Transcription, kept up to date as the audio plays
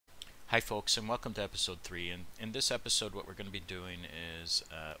Hi folks, and welcome to episode 3. And in this episode what we're going to be doing is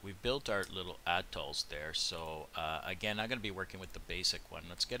we've built our little atolls there. So again, I'm going to be working with the basic one.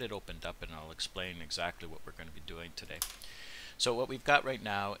 Let's get it opened up and I'll explain exactly what we're going to be doing today. So what we've got right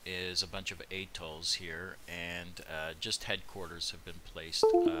now is a bunch of atolls here, and just headquarters have been placed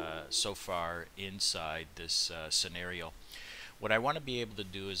so far inside this scenario. What I want to be able to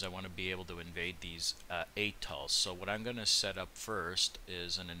do is I want to be able to invade these atolls. So what I'm going to set up first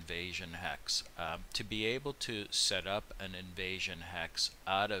is an invasion hex. To be able to set up an invasion hex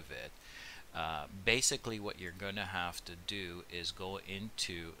out of it, basically what you're going to have to do is go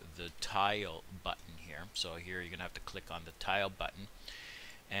into the tile button here. So here you're going to have to click on the tile button.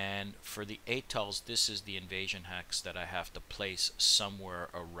 And for the atolls, this is the invasion hex that I have to place somewhere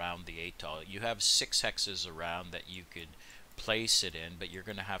around the atoll. You have 6 hexes around that you could place it in, but you're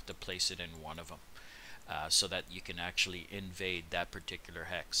going to have to place it in one of them so that you can actually invade that particular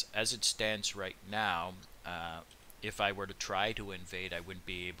hex. As it stands right now, if I were to try to invade, I wouldn't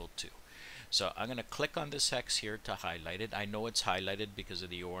be able to. So I'm going to click on this hex here to highlight it. I know it's highlighted because of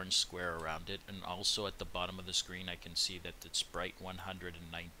the orange square around it, and also at the bottom of the screen I can see that it's bright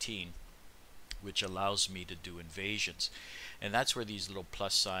 119, which allows me to do invasions. And that's where these little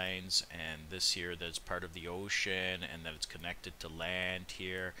plus signs and this here that's part of the ocean and that it's connected to land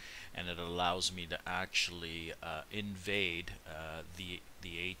here, and it allows me to actually invade the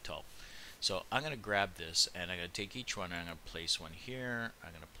atoll. So I'm going to grab this and I'm going to take each one and I'm going to place one here, I'm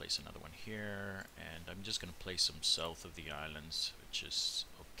going to place another one here, and I'm just going to place them south of the islands, which is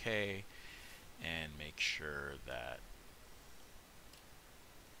okay, and make sure that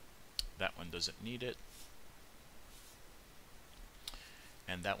that one doesn't need it,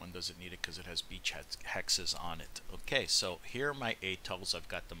 and that one doesn't need it because it has beach hexes on it. Okay, so here are my atolls. I've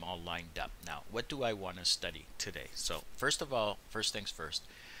got them all lined up. Now, what do I want to study today? So first of all, first things first,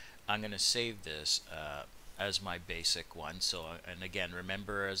 I'm going to save this as my basic one. So, and again,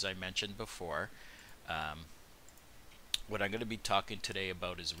 remember, as I mentioned before, what I'm going to be talking today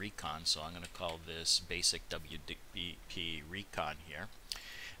about is recon. So I'm going to call this basic WP recon here.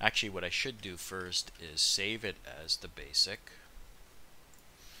 Actually, what I should do first is save it as the basic.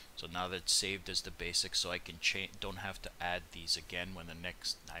 So now that it's saved as the basic, so I can don't have to add these again when the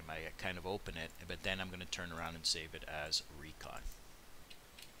next time I kind of open it, but then I'm going to turn around and save it as recon.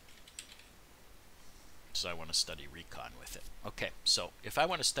 So I want to study recon with it. Okay, so if I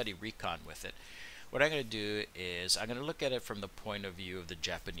want to study recon with it, what I'm going to do is I'm going to look at it from the point of view of the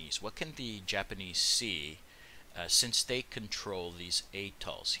Japanese. What can the Japanese see since they control these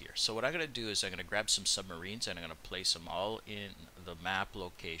atolls here? So what I'm going to do is I'm going to grab some submarines and I'm going to place them all in the map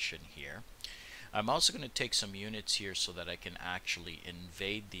location here. I'm also going to take some units here so that I can actually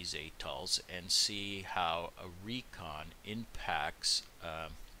invade these atolls and see how a recon impacts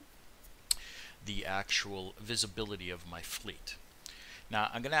the actual visibility of my fleet. Now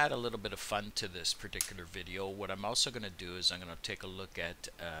I'm going to add a little bit of fun to this particular video. What I'm also going to do is I'm going to take a look at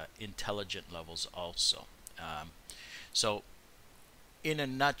intelligent levels also. So in a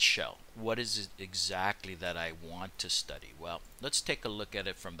nutshell, what is it exactly that I want to study? Well, let's take a look at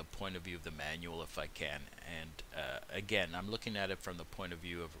it from the point of view of the manual if I can. And again, I'm looking at it from the point of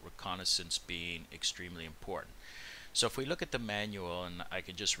view of reconnaissance being extremely important. So if we look at the manual, and I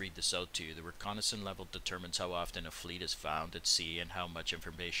can just read this out to you, the reconnaissance level determines how often a fleet is found at sea and how much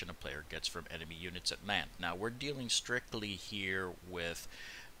information a player gets from enemy units at land. Now we're dealing strictly here with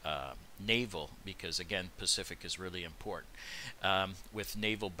naval, because again Pacific is really important, with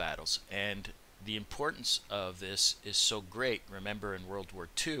naval battles, and the importance of this is so great. Remember, in World War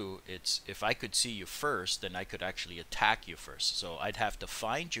II, it's if I could see you first, then I could actually attack you first. So I'd have to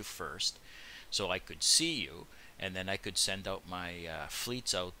find you first so I could see you, and then I could send out my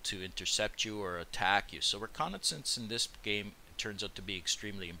fleets out to intercept you or attack you. So reconnaissance in this game turns out to be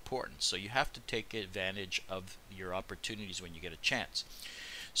extremely important. So you have to take advantage of your opportunities when you get a chance.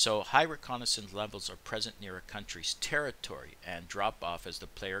 So high reconnaissance levels are present near a country's territory and drop off as the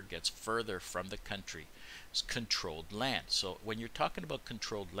player gets further from the country's controlled land. So when you're talking about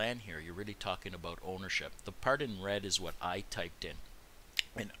controlled land here, you're really talking about ownership. The part in red is what I typed in.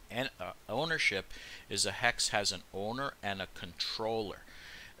 And ownership is a hex has an owner and a controller.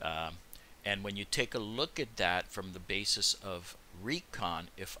 And when you take a look at that from the basis of recon,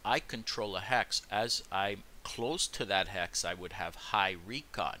 if I control a hex, as I'm close to that hex, I would have high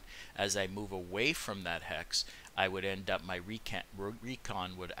recon. As I move away from that hex, I would end up, my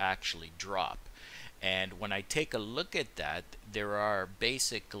recon would actually drop. And when I take a look at that, there are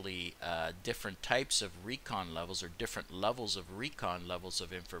basically different types of recon levels, or different levels of recon levels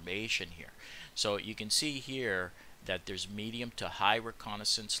of information here. So you can see here that there's medium to high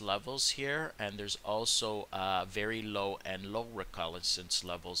reconnaissance levels here, and there's also very low and low reconnaissance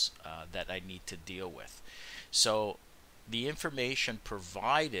levels that I need to deal with. So the information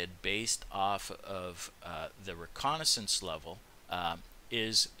provided based off of the reconnaissance level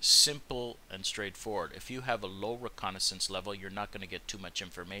is simple and straightforward. If you have a low reconnaissance level, you're not going to get too much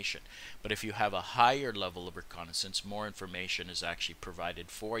information. But if you have a higher level of reconnaissance, more information is actually provided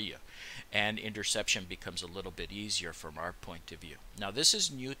for you. And interception becomes a little bit easier from our point of view. Now, this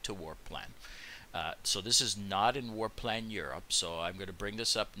is new to Warplan. So this is not in Warplan Europe, so I'm going to bring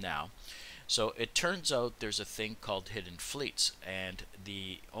this up now. So it turns out there's a thing called hidden fleets, and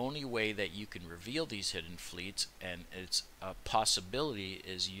the only way that you can reveal these hidden fleets, and it's a possibility,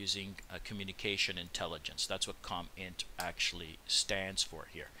 is using communication intelligence. That's what ComInt actually stands for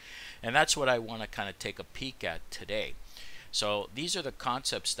here. And that's what I want to kind of take a peek at today. So these are the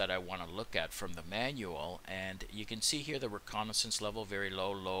concepts that I want to look at from the manual, and you can see here the reconnaissance level, very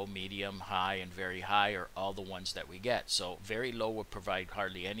low, low, medium, high, and very high are all the ones that we get. So very low would provide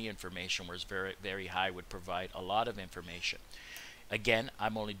hardly any information, whereas very high would provide a lot of information. Again,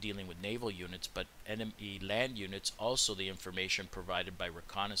 I'm only dealing with naval units, but enemy land units, also the information provided by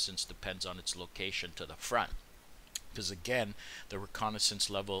reconnaissance depends on its location to the front. Because again, the reconnaissance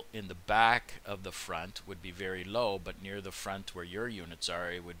level in the back of the front would be very low, but near the front where your units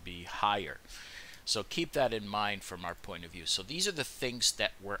are, it would be higher. So keep that in mind from our point of view. So these are the things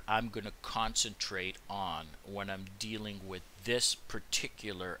that I'm going to concentrate on when I'm dealing with this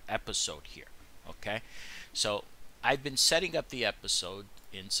particular episode here. Okay, so I've been setting up the episode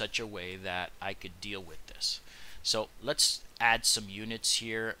in such a way that I could deal with this. So let's add some units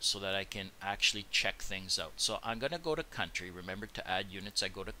here so that I can actually check things out. So I'm going to go to country. Remember, to add units, I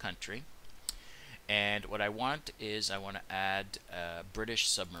go to country. And what I want is I want to add British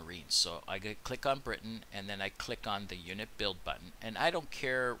submarines. So I click on Britain, and then I click on the unit build button. And I don't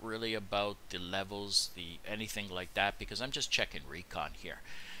care really about the levels, anything like that, because I'm just checking recon here.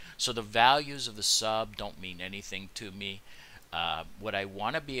 So the values of the sub don't mean anything to me. What I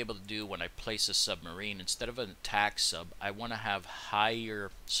want to be able to do when I place a submarine, instead of an attack sub, I want to have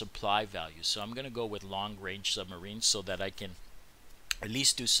higher supply values. So I'm going to go with long range submarines so that I can at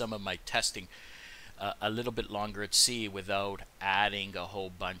least do some of my testing a little bit longer at sea without adding a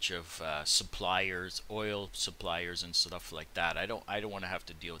whole bunch of suppliers, oil suppliers and stuff like that. I don't want to have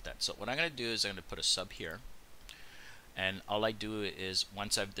to deal with that. So what I'm going to do is I'm going to put a sub here. And all I do is,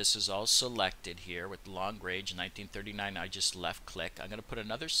 once this is all selected here with long range 1939, I just left click. I'm going to put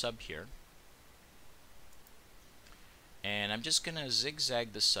another sub here, and I'm just going to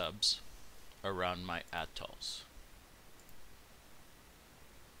zigzag the subs around my atolls.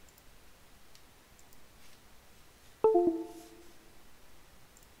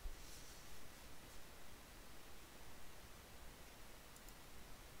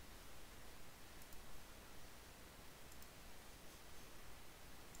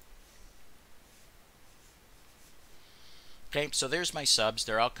 Okay, so there's my subs.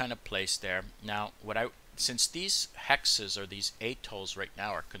 They're all kind of placed there. Now, since these hexes or these atolls right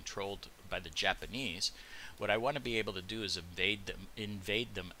now are controlled by the Japanese, what I want to be able to do is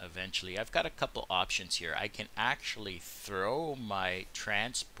invade them eventually. I've got a couple options here. I can actually throw my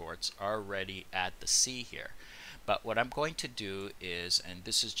transports already at the sea here. But what I'm going to do is, and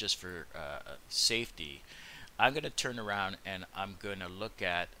this is just for safety, I'm going to turn around and I'm going to look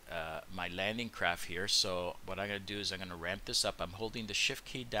at my landing craft here. So what I'm going to do is I'm going to ramp this up. I'm holding the shift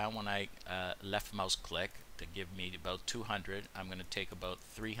key down when I left mouse click to give me about 200. I'm going to take about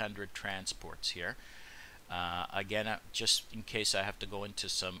 300 transports here. Again, just in case I have to go into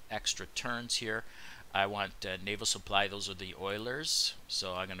some extra turns here, I want naval supply. Those are the oilers,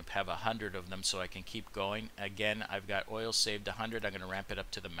 so I'm going to have 100 of them so I can keep going. Again, I've got oil saved 100. I'm going to ramp it up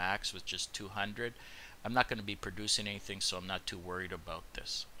to the max with just 200. I'm not going to be producing anything, so I'm not too worried about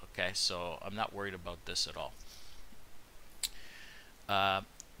this. Okay, so I'm not worried about this at all.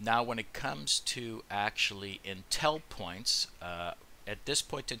 Now when it comes to actually intel points, at this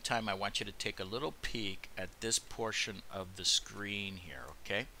point in time I want you to take a little peek at this portion of the screen here.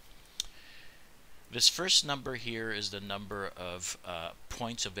 Okay, this first number here is the number of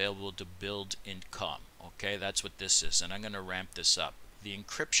points available to build INTCOM. Okay, that's what this is, and I'm going to ramp this up. The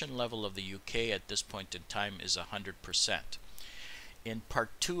encryption level of the UK at this point in time is 100%. In part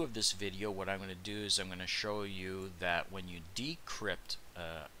 2 of this video, what I'm going to do is I'm going to show you that when you decrypt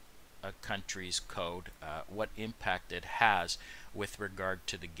a country's code, what impact it has with regard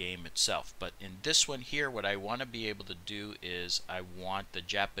to the game itself. But in this one here, what I want to be able to do is I want the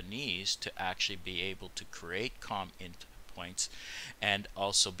Japanese to actually be able to create ComInt points and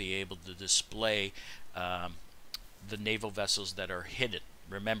also be able to display the naval vessels that are hidden.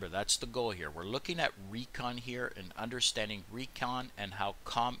 Remember, that's the goal here. We're looking at recon here and understanding recon and how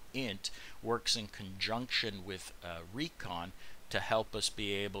ComInt works in conjunction with recon to help us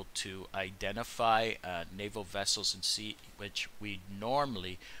be able to identify naval vessels and sea which we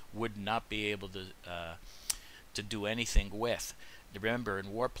normally would not be able to do anything with. Remember, in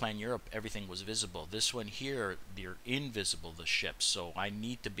Warplan Europe, everything was visible. This one here, they're invisible, the ships, so I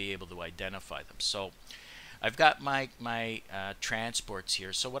need to be able to identify them. So I've got my transports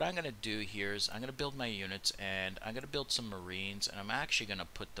here. So what I'm going to do here is I'm going to build my units, and I'm going to build some Marines, and I'm actually going to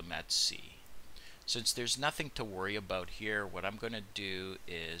put them at sea. Since there's nothing to worry about here, what I'm going to do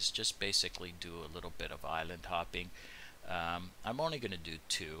is just basically do a little bit of island hopping. I'm only going to do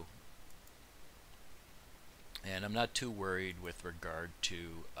 2. And I'm not too worried with regard to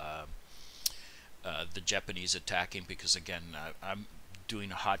the Japanese attacking, because again, I'm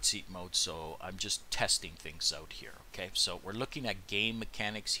doing a hot seat mode, so I'm just testing things out here. Okay, so we're looking at game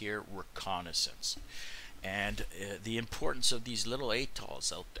mechanics here, reconnaissance, and the importance of these little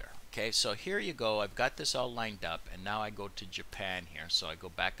atolls out there. Okay, so here you go. I've got this all lined up, and now I go to Japan here. So I go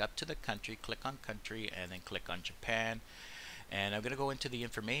back up to the country, click on country, and then click on Japan. And I'm going to go into the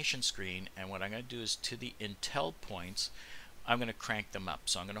information screen, and what I'm going to do is to the intel points, I'm going to crank them up.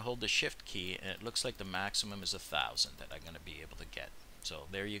 So I'm going to hold the shift key, and it looks like the maximum is 1,000 that I'm going to be able to get. So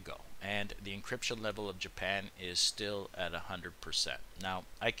there you go. And the encryption level of Japan is still at 100%. Now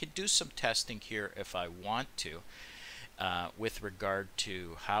I could do some testing here if I want to with regard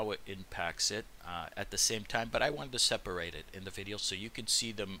to how it impacts it at the same time, but I wanted to separate it in the video so you can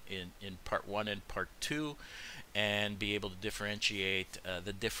see them in part 1 and part 2 and be able to differentiate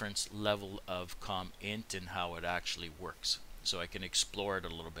the difference level of ComInt and how it actually works, so I can explore it a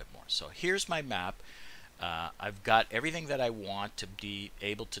little bit more. So here's my map. I've got everything that I want to be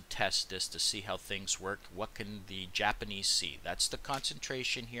able to test this to see how things work. What can the Japanese see? That's the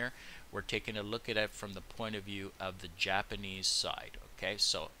concentration here. We're taking a look at it from the point of view of the Japanese side. Okay,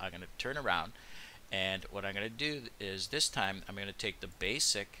 so I'm going to turn around, and what I'm going to do is this time I'm going to take the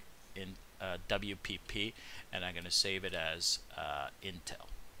basic in WPP, and I'm going to save it as Intel.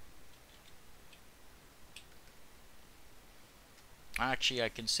 Actually, I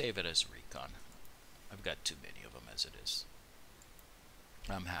can save it as Recon. I've got too many of them as it is.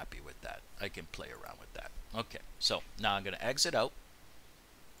 I'm happy with that. I can play around with that. Okay, so now I'm going to exit out.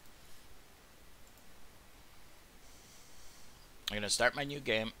 I'm going to start my new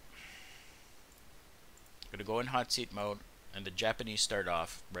game. I'm going to go in hot seat mode, and the Japanese start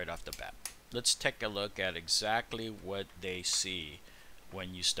off right off the bat. Let's take a look at exactly what they see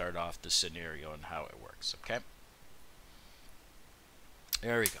when you start off the scenario and how it works. Okay,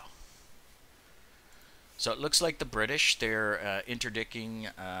 there we go. So it looks like the British, they're interdicting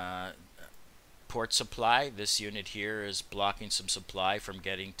port supply. This unit here is blocking some supply from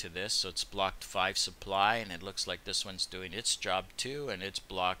getting to this, so it's blocked 5 supply, and it looks like this one's doing its job too, and it's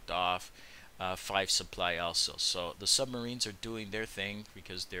blocked off 5 supply also. So the submarines are doing their thing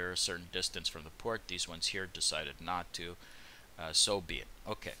because they're a certain distance from the port. These ones here decided not to, so be it.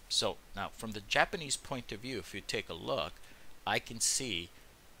 Okay, so now from the Japanese point of view, if you take a look, I can see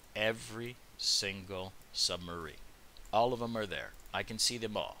every single submarine. All of them are there. I can see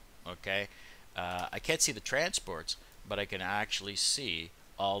them all. Okay, I can't see the transports, but I can actually see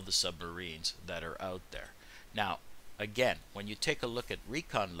all the submarines that are out there. Now again, when you take a look at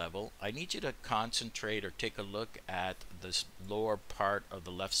recon level, I need you to concentrate or take a look at this lower part of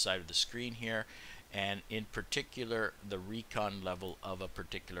the left side of the screen here, and in particular the recon level of a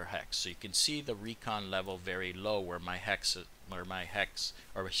particular hex. So you can see the recon level very low where my hex,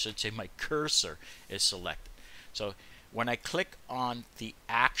 or I should say my cursor is selected. So when I click on the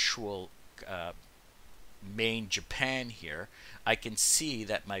actual main Japan here, I can see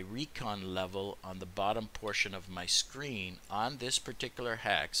that my recon level on the bottom portion of my screen on this particular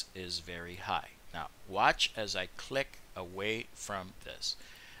hex is very high. Now watch as I click away from this.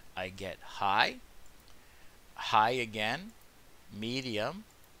 I get high, high again, medium,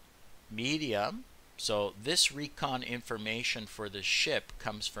 medium. So this recon information for the ship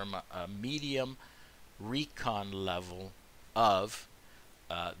comes from a medium recon level of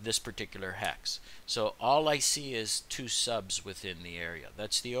this particular hex. So all I see is 2 subs within the area.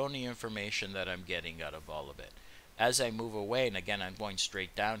 That's the only information that I'm getting out of all of it. As I move away, and again I'm going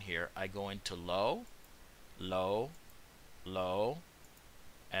straight down here, I go into low, low, low,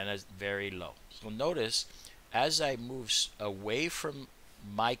 and as very low. So notice as I move away from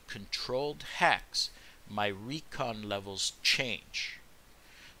my controlled hex, my recon levels change.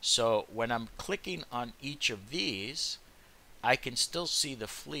 So when I'm clicking on each of these, I can still see the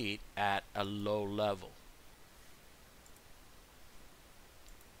fleet at a low level.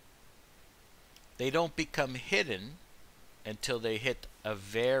 they don't become hidden until they hit a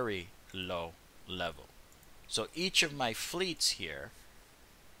very low level. So each of my fleets here,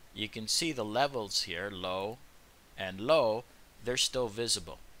 you can see the levels here, low and low, they're still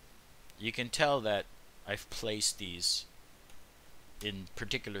visible. You can tell that I've placed these in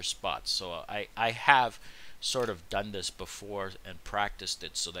particular spots. So I have sort of done this before and practiced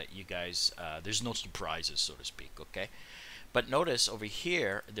it so that you guys, there's no surprises, so to speak, okay? But notice over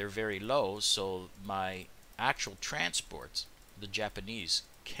here, they're very low, so my actual transports, the Japanese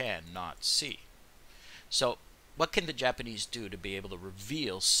cannot see. So what can the Japanese do to be able to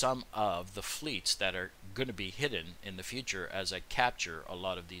reveal some of the fleets that are going to be hidden in the future as I capture a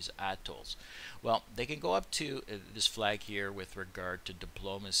lot of these atolls? Well, they can go up to this flag here with regard to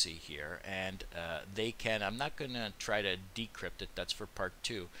diplomacy here, and they can, I'm not going to try to decrypt it, that's for part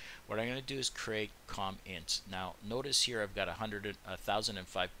 2. What I'm going to do is create ComInt. Now notice here I've got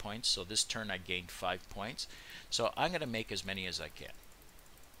 1,005 points, so this turn I gained 5 points. So I'm going to make as many as I can.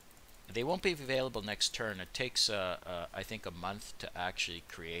 They won't be available next turn. It takes, I think, a month to actually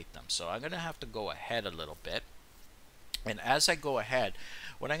create them. So I'm going to have to go ahead a little bit. And as I go ahead,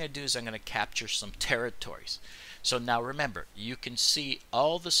 what I'm going to do is I'm going to capture some territories. So now remember, you can see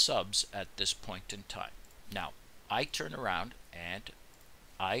all the subs at this point in time. Now, I turn around and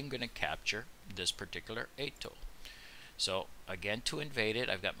I'm going to capture this particular atoll. So again, to invade it,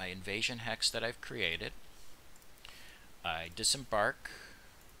 I've got my invasion hex that I've created. I disembark.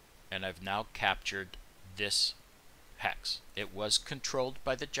 And I've now captured this hex. It was controlled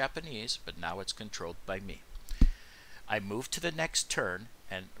by the Japanese, but now it's controlled by me. I move to the next turn,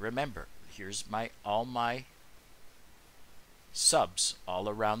 and remember, here's all my subs all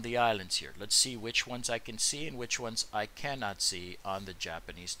around the islands here. Let's see which ones I can see and which ones I cannot see on the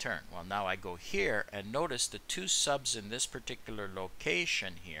Japanese turn. Well, now I go here and notice the 2 subs in this particular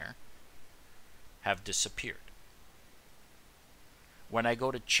location here have disappeared. When I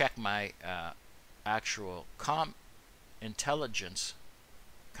go to check my actual intelligence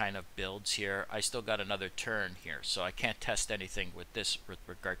kind of builds here, I still got another turn here, so I can't test anything with this with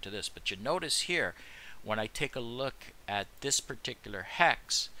regard to this. But you notice here, when I take a look at this particular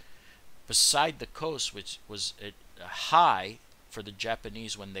hex, beside the coast, which was high for the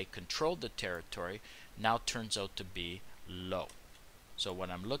Japanese when they controlled the territory, now turns out to be low. So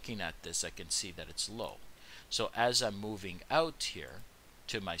when I'm looking at this, I can see that it's low. So as I'm moving out here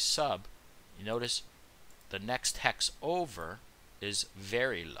to my sub, you notice the next hex over is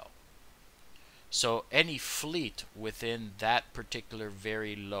very low. So any fleet within that particular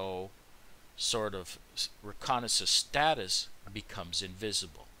very low sort of reconnaissance status becomes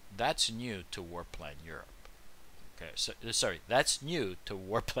invisible. That's new to Warplan Europe. Okay, so sorry, that's new to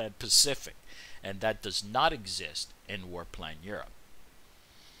Warplan Pacific, and that does not exist in Warplan Europe.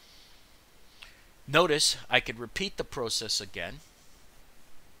 Notice I could repeat the process again.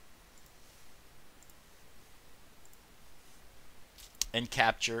 And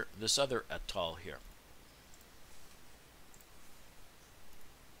capture this other atoll here.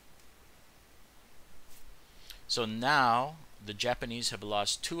 So now the Japanese have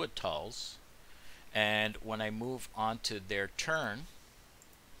lost 2 atolls, and when I move on to their turn,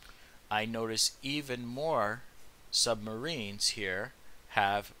 I notice even more submarines here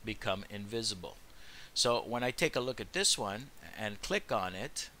have become invisible. So when I take a look at this one and click on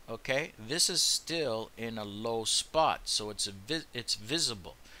it, okay, this is still in a low spot, so it's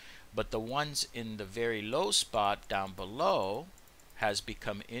visible. But the ones in the very low spot down below has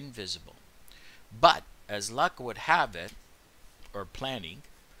become invisible. But as luck would have it, or planning,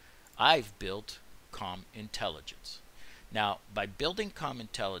 I've built ComIntelligence. Now, by building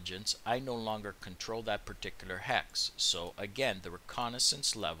ComIntelligence, I no longer control that particular hex. So again, the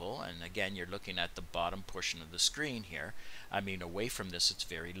reconnaissance level, and again, you're looking at the bottom portion of the screen here. I mean, away from this, it's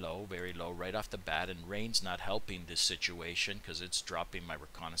very low right off the bat, and rain's not helping this situation because it's dropping my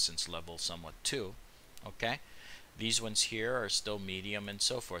reconnaissance level somewhat too. Okay, these ones here are still medium and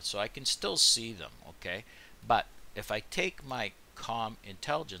so forth, so I can still see them. Okay, but if I take my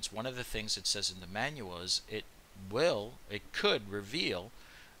ComIntelligence, one of the things it says in the manual is it could reveal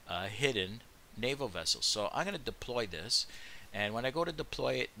hidden naval vessels. So I'm going to deploy this, and when I go to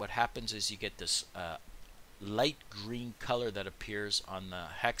deploy it, what happens is you get this light green color that appears on the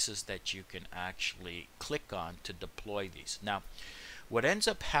hexes that you can actually click on to deploy these. Now, what ends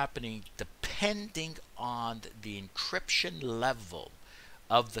up happening, depending on the encryption level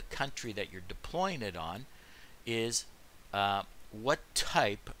of the country that you're deploying it on, is what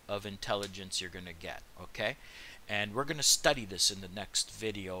type of intelligence you're going to get. Okay, and we're going to study this in the next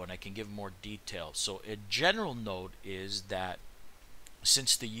video, and I can give more detail. So a general note is that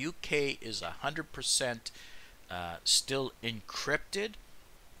Since the UK is 100% still encrypted,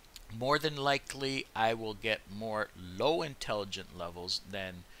 more than likely I will get more low intelligent levels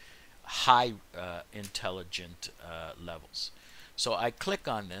than high intelligent levels. So I click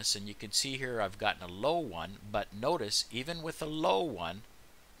on this and you can see here I've gotten a low one, but notice even with a low one,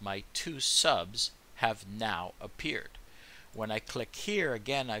 my two subs have now appeared. When I click here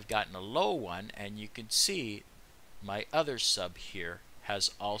again, I've gotten a low one, and you can see my other sub here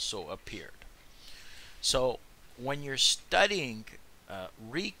has also appeared. So when you're studying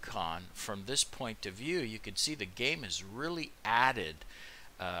Recon from this point of view, you can see the game has really added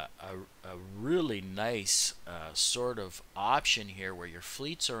a really nice sort of option here where your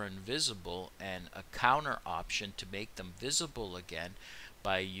fleets are invisible, and a counter option to make them visible again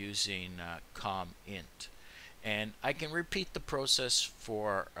by using ComInt. And I can repeat the process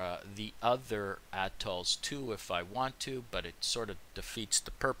for the other atolls too if I want to, but it sort of defeats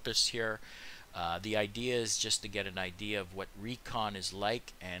the purpose here. The idea is just to get an idea of what Recon is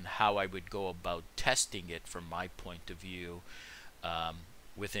like and how I would go about testing it from my point of view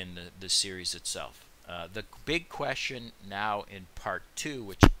within the series itself. The big question now in part 2,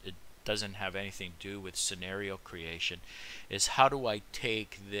 which it doesn't have anything to do with scenario creation, is how do I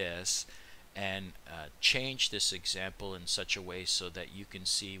take this and change this example in such a way so that you can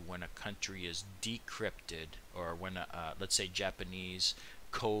see when a country is decrypted, or when let's say Japanese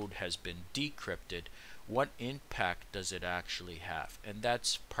code has been decrypted, what impact does it actually have? And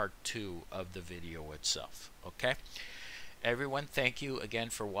that's part 2 of the video itself. Okay, everyone, thank you again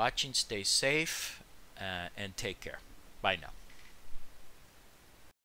for watching. Stay safe and take care. Bye now.